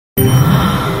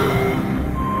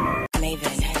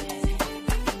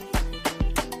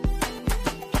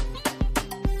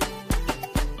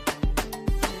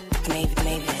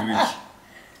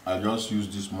just use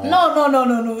this more.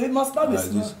 No. It must not be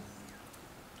small. This.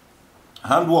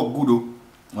 Handwork good though.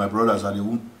 My brothers are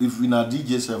the if we na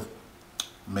DJ self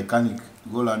mechanic,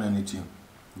 go learn anything.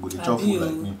 Go to chop food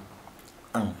like me.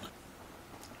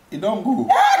 It don't go.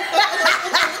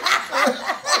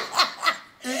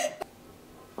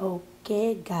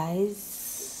 Okay,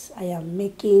 guys, I am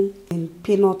making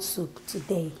peanut soup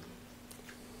today.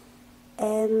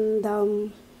 And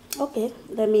okay,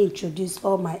 let me introduce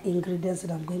all my ingredients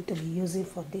that I'm going to be using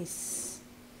for this.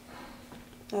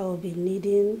 I will be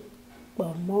needing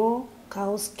more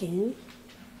cow skin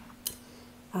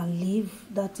and leaf,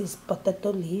 that is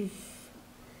potato leaf,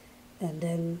 and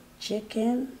then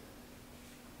chicken,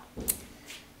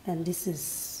 and this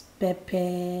is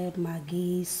pepper,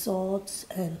 maggi, salt,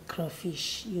 and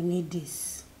crayfish. You need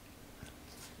this.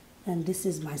 And this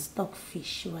is my stock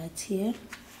fish right here.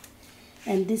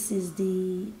 And this is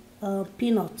the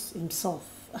peanut himself.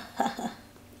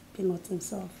 Peanut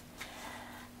himself.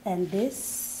 And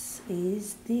this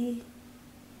is the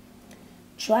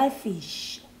dry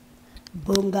fish,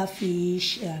 bonga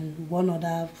fish, and one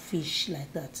other fish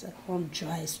like that. One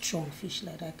dry, strong fish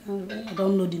like that. I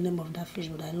don't know the name of that fish,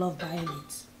 but I love buying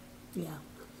it. Yeah,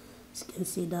 as you can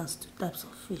see, that's 2 types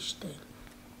of fish there.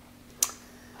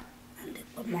 And the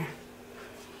more.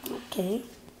 Okay.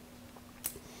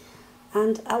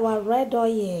 And our red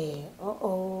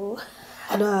oil.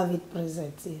 I don't have it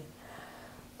present here.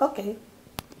 Okay,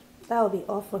 that will be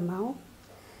all for now.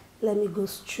 Let me go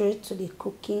straight to the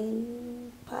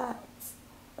cooking part.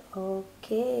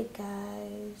 Okay,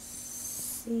 guys.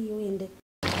 See you in the...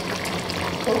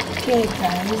 Okay,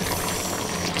 guys.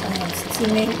 I am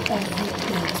steaming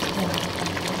everything together.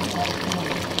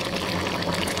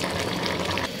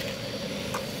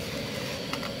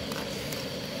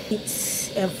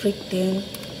 It's everything.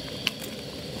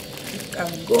 You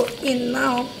can go in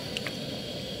now.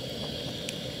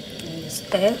 And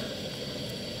stir.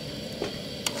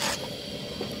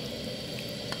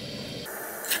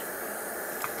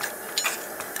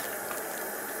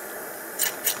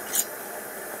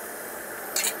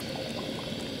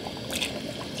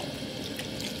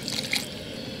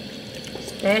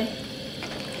 Stir.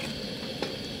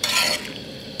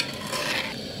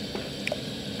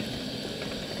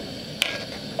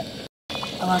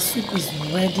 Our soup is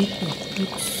ready to put.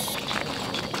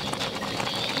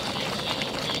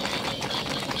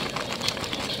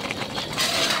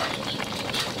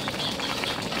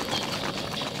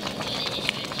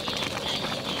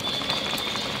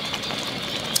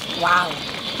 Wow,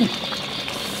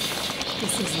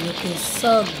 this is looking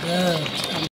so good.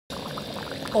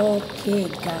 Okay,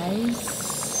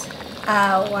 guys,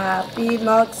 our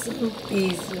peanut soup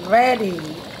is ready.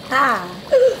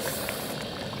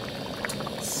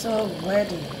 So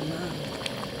ready now.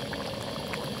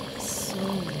 So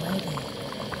ready.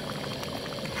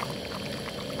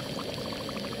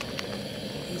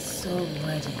 It's so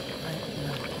ready right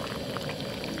now.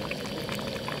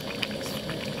 It's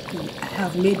ready. I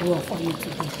have made one for you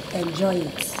today. Enjoy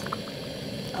it.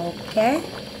 Okay.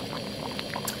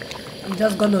 I'm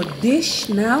just gonna dish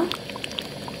now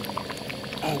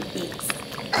and eat.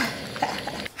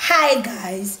 Hi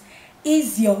guys,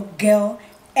 it's your girl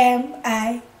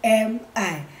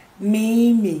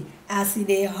Mimi, as it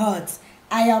is hot.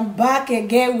 I am back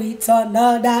again with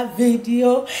another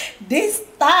video. This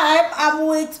time I'm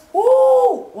with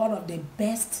one of the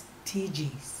best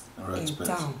DJs in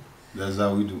town. That's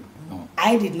how we do.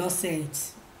 I did not say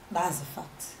it. That's a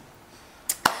fact.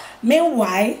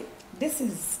 Meanwhile, this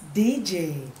is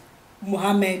DJ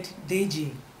Mohammed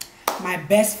DJ. My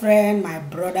best friend, my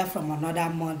brother from another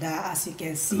mother, as you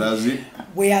can see. That's it.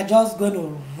 We are just going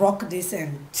to rock this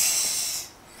and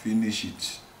finish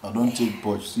it. I don't take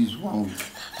punch. This is 1 week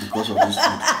because of this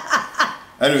food.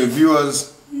 Anyway,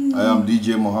 viewers, I am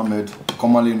DJ Mohammed,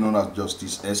 commonly known as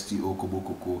Justice STO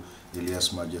Kobokoko Elias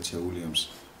Majetia Williams.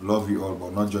 Love you all,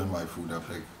 but not join my food. I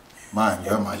beg. Man,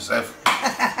 enjoy myself.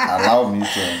 Allow me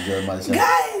to enjoy myself.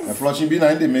 Guys! I flushing bean,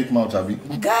 I didn't make mouth, Abby.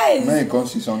 Guys! Man, you can't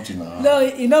see something now. No,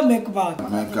 you don't make mouth.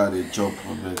 Make her the chop.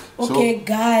 Okay, so,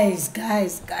 guys,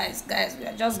 we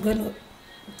are just going to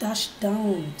dash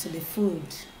down to the food.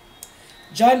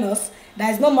 Join us. There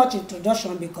is not much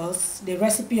introduction because the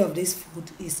recipe of this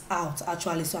food is out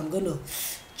actually, so I'm going to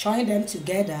join them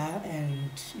together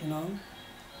and, you know,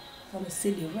 going to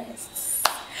see the rest.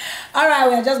 All right,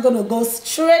 we are just going to go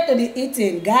straight to the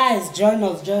eating. Guys, join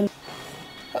us. The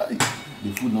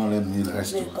food not let me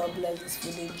rest. May God bless this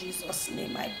food in Jesus'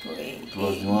 name, I pray. It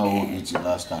was the one who eat it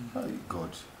last time. Oh,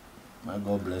 God. My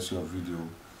God bless your video.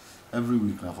 Every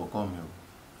week now for come here.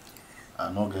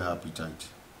 I not get appetite.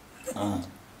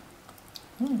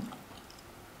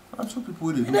 That's what people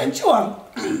they do. Then chew am.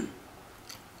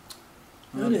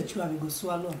 You dey chew am, you go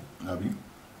swallow. Abi?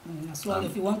 Swallow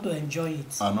if you want to enjoy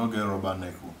it. I no get rubber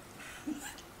neck.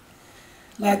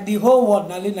 Like the whole world,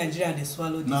 now Nigeria they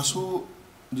swallow this. Now so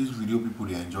this video people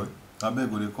they enjoy. I beg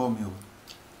go they call me.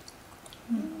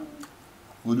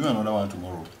 We'll do another one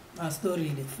tomorrow. A story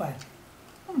they fine.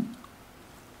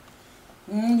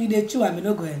 You dey chew am, you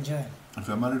no go enjoy. If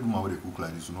you're married woman where they cook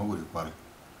like this, you know go they party.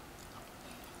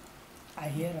 I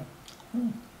hear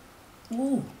them.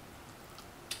 Ooh.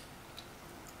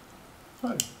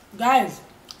 Hi. Guys,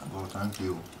 Oh, thank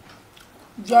you.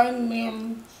 join me.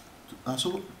 And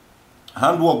so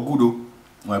handwork good though.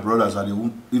 My brothers are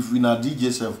the if we na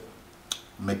DJ self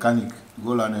mechanic,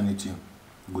 go learn anything.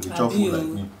 Go the chop food like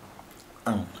me.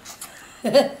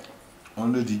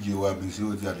 Only DJ will be see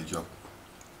what the job.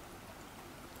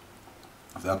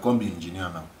 If I come be engineer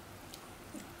now.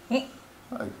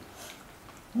 Hi.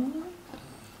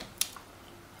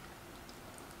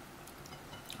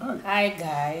 Hi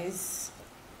guys.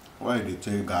 Why they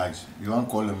tell you guys? You want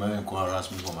call him and come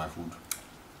harass me for my food?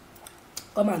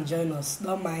 Come and join us.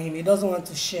 Don't mind him. He doesn't want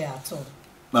to share at all.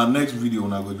 Now next video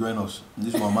when I go join us.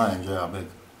 This one might enjoy I beg.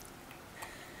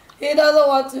 He doesn't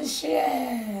want to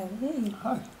share.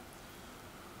 Hi.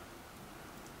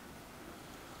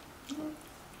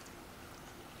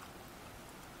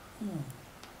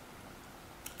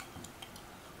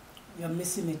 You're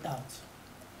missing it out.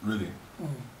 Really?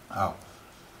 How?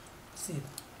 See.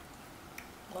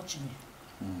 Watch me.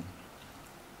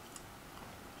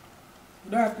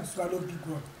 You don't have to swallow big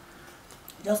one.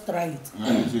 Just try it.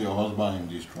 You see your husband in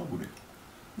this trouble there.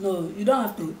 No, you don't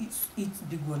have to eat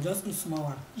big one. Just eat small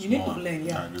one. You need to learn,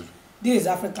 yeah. Just, This is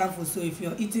African food, so if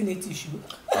you're eating it, you should.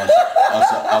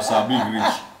 as a big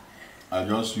rich, I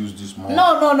just use this small.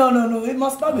 No. It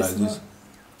must not be like small. this.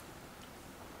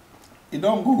 It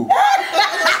don't go.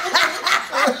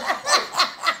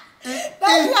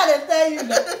 That's what they tell you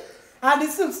that. And the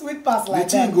soup sweet pass like The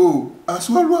thing that. go. I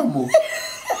swallow am more.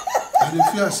 And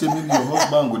if you say maybe your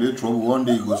husband go dey trouble, one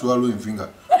day you go swallow him finger.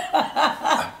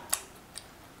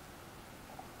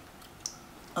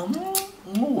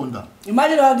 No wonder.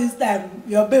 Imagine all this time,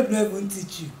 your babe don't even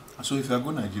teach you. So if I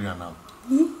go Nigeria now,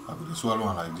 I go dey swallow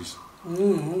am like this.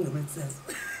 That makes sense.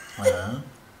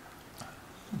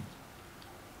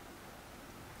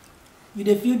 You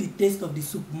dey feel the taste of the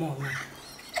soup more now.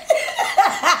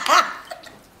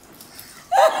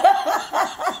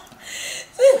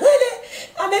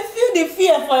 And they feel the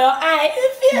fear for your eye. You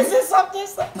fear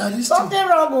say something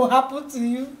wrong will happen to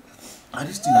you. And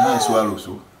this thing now I swallow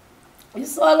so. You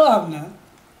swallow am now.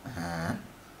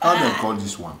 How do I call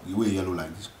this one? The way yellow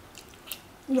like this.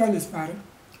 Which one is fire?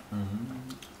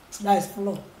 That is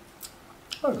flour.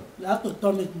 You have to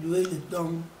turn it the way they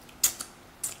turn.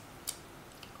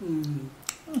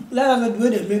 Let us the way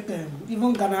they make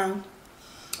even Ghana,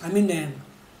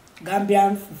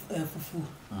 Gambian fufu.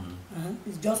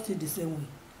 It's just the same way.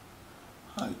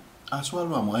 I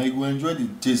swallow am. I go enjoy the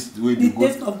taste the way The they go.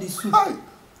 taste of the soup.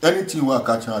 Anything wey I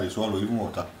catch now, I dey swallow, even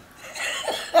water.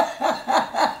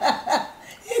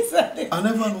 I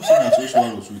never know say na so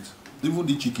swallow sweet. Even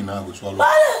the chicken I go swallow.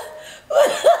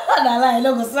 Na lie,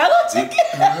 no go swallow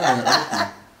chicken.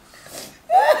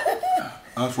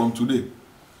 As from today.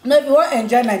 No, if you want to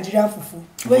enjoy Nigerian fufu,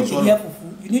 when you hear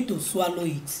fufu, you need to swallow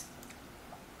it.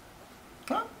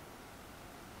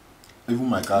 Even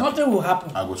my car. Nothing will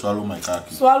happen. I go swallow my car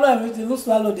key. Swallow everything, even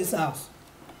swallow this house.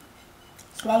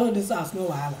 Swallow this house, no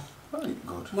wahala. Oh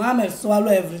God. Mohammed swallow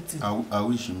everything. I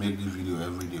wish you make this video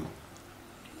every day.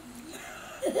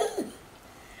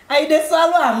 And you dey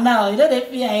swallow am now, you don't dey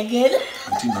fear again.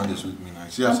 I think now they sweet me now.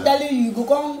 See, I'm telling you, you go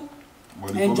come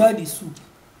enjoy the soup.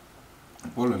 The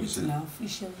problem is now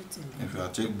fish everything. if I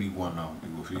take big one now,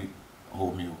 it will feel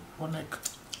hold me for neck.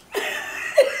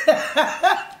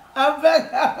 I beg.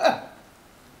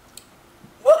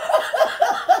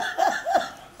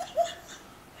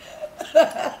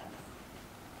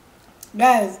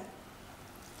 Guys,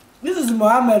 this is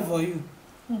Mohammed for you.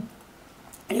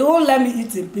 He won't let me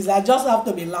eat in peace. I just have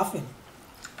to be laughing.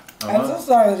 I'm so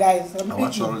sorry, guys. I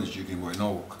want to swallow the chicken, but it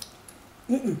not work.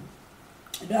 You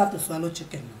don't have to swallow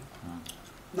chicken.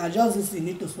 Now just this you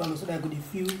need to swallow so that I could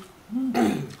feel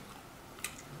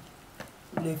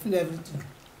they feel everything.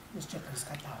 This chicken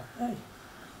scatter out. Hey.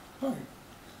 Hi.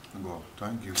 God,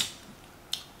 thank you.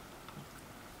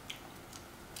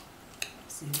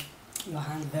 See, your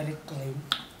hand very clean.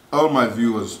 All my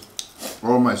viewers,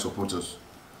 all my supporters,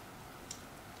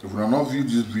 if you not view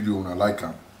this video and I like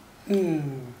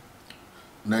them,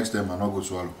 next time I not go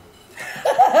swallow.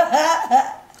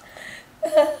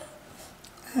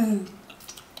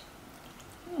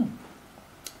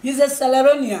 He's a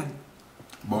Celeronian.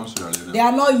 Born Sierra They Leone.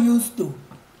 are not used to.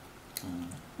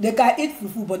 They can eat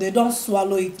fufu, but they don't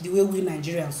swallow it the way we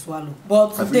Nigerians swallow. But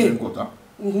Have you today, drink water?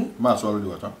 Might swallow the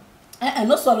water.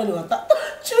 not swallow the water,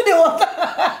 chew the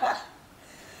water.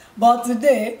 But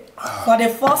today, for the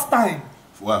first time,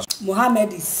 What?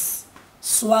 Mohammed is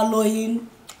swallowing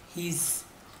his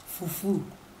fufu,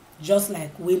 just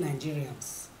like we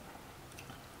Nigerians.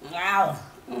 Wow.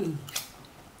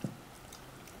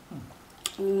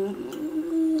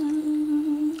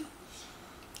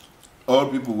 All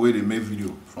people where they make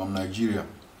video from Nigeria,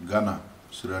 Ghana,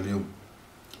 Sierra Leone.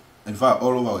 In fact,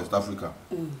 all over West Africa.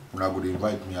 When I go, they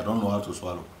invite me. I don't know how to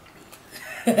swallow.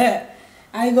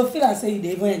 And you go feel like say you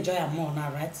dey even enjoy am more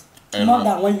now, right? And More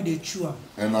than when you dey chew am.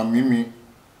 And I'm Mimi.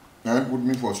 They put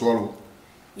me for swallow.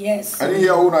 Yes. I didn't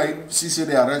hear when I see say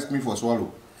they arrest me for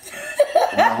swallow.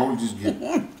 And I hold this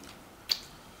game.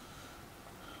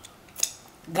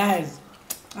 Guys,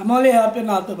 I'm only helping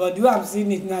out, but the way I'm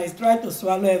seeing it now is trying to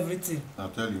swallow everything. I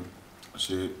tell you,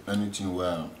 say anything where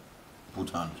I put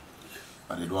hand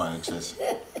and they don't have excess.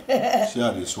 See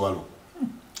how they swallow.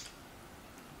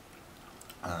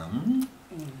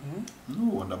 No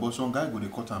wonder, but some guy go they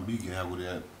cut and big hair go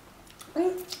there.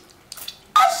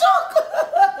 I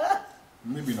shock.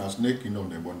 Maybe na snake in on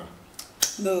the bunda.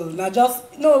 No, na just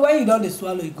when you don't dey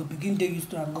swallow, you go begin dey used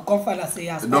to am. Go come find out say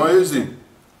yes. No easy.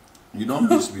 You don't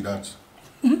miss with that.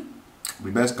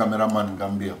 The best cameraman in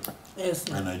Gambia. Yes.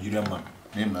 A Nigerian man.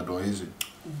 Name na Don Easy.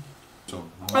 So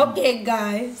Okay,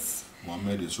 guys.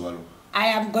 Mohammed is swallow. I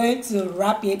am going to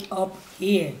wrap it up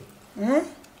here.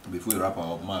 Before you wrap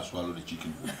up, ma swallow the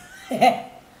chicken.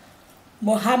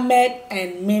 Mohammed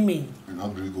and Mimi. You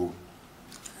not really go.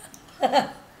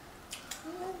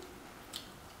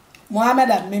 Mohammed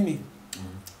and Mimi.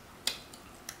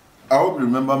 I hope you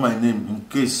remember my name in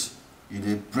case you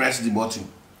dey press the button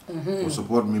to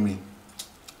support Mimi.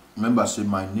 Remember, say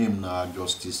my name now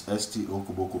Justice St.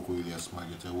 Okoboko Williams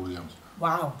Magete Williams.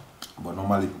 Wow. But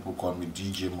normally people call me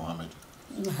DJ Mohammed.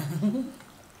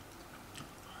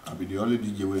 I be the only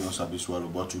DJ wey no sabi swallow,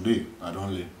 but today I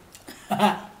don't lay.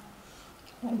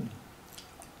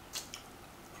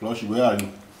 Flushy, where are you?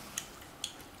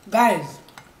 Guys,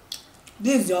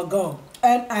 this is your girl,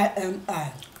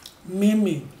 N-I-M-I,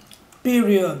 Mimi,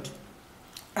 period,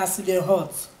 as it is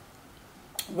hot.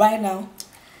 Right now,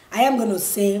 I am going to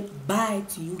say bye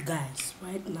to you guys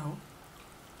right now.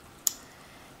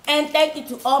 And thank you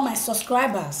to all my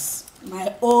subscribers,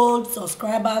 my old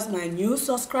subscribers, my new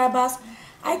subscribers.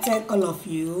 I thank all of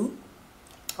you.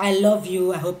 I love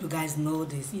you. I hope you guys know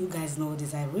this. You guys know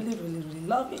this. I really, really, really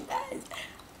love you guys.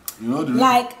 You know the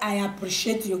Like, I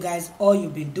appreciate you guys, all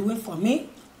you've been doing for me.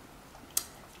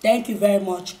 Thank you very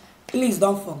much. Please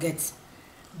don't forget,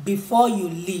 before you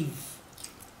leave,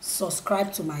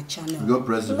 subscribe to my channel. You go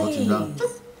press the button down.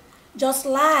 Just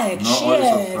like, Not only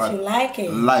share subscribe, if you like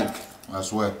it. like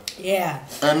as well. Yeah.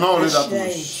 And not only that, Share to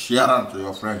it. share it to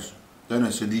your friends. Then I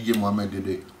say DJ Mohammed did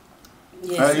it.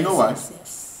 Yes, You know why?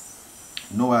 Yes.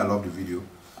 You know why I love the video?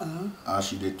 As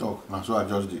she they talk. Now so I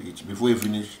just did it. Before you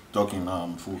finish talking now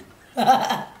I'm full.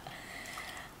 Alright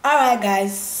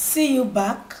guys, see you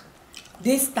back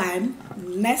this time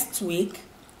next week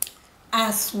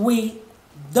as we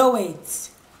do it.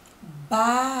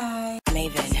 Bye.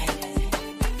 Maven.